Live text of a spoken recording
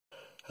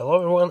Hello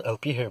everyone,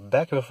 LP here,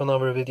 back with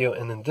another video,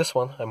 and in this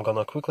one I'm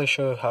gonna quickly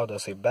show you how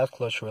does a bad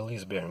clutch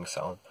release bearing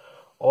sound,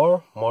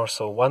 or more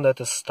so one that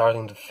is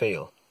starting to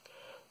fail.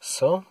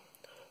 So,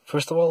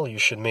 first of all, you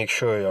should make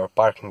sure your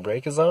parking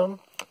brake is on,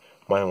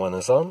 mine one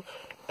is on,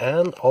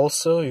 and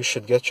also you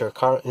should get your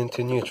car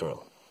into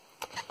neutral.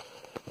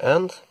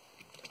 And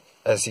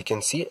as you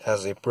can see,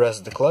 as I press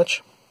the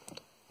clutch,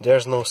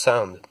 there's no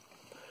sound.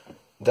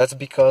 That's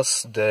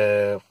because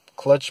the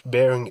clutch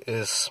bearing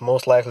is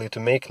most likely to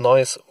make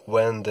noise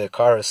when the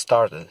car is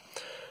started.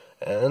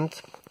 And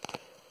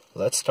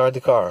let's start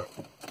the car.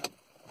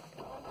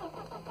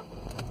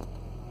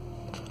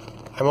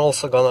 I'm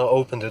also gonna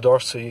open the door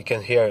so you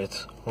can hear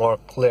it more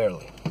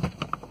clearly.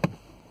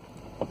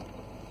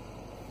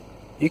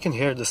 You can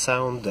hear the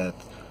sound that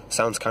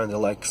sounds kinda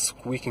like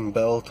squeaking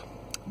belt,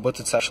 but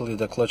it's actually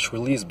the clutch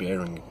release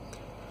bearing,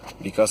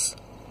 because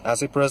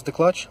as I press the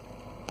clutch,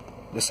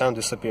 the sound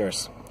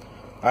disappears.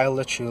 I'll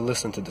let you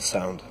listen to the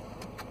sound.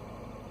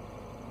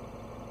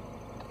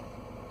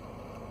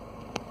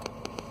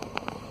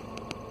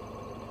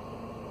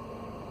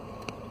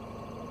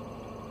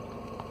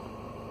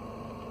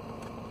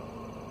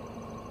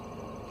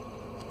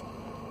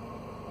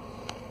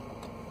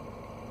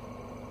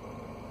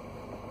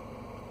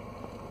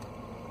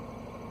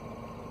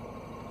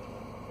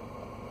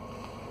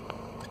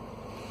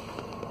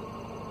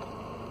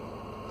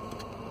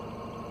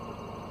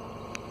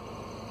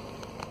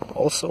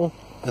 Also,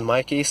 in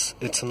my case,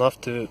 it's enough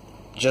to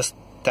just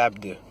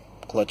tap the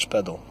clutch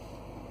pedal,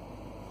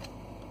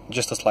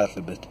 just a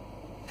slightly bit,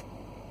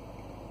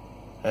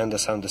 and the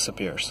sound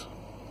disappears.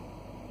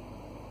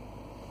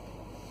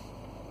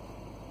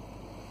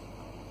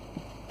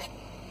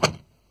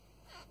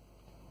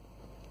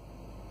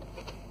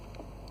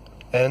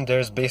 And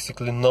there's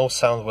basically no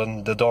sound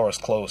when the door is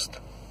closed.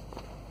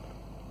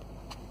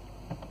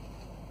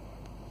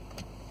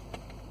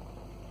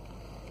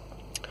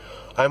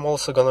 I'm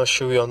also gonna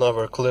show you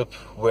another clip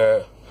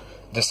where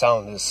the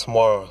sound is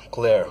more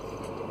clear.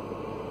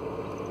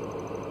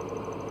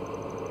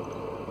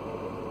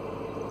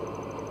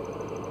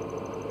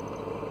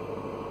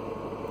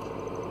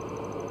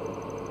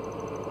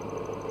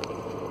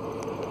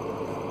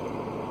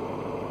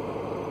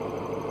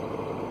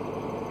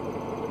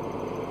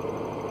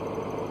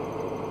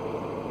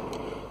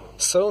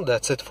 So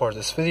that's it for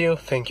this video.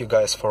 Thank you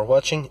guys for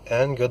watching,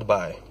 and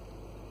goodbye.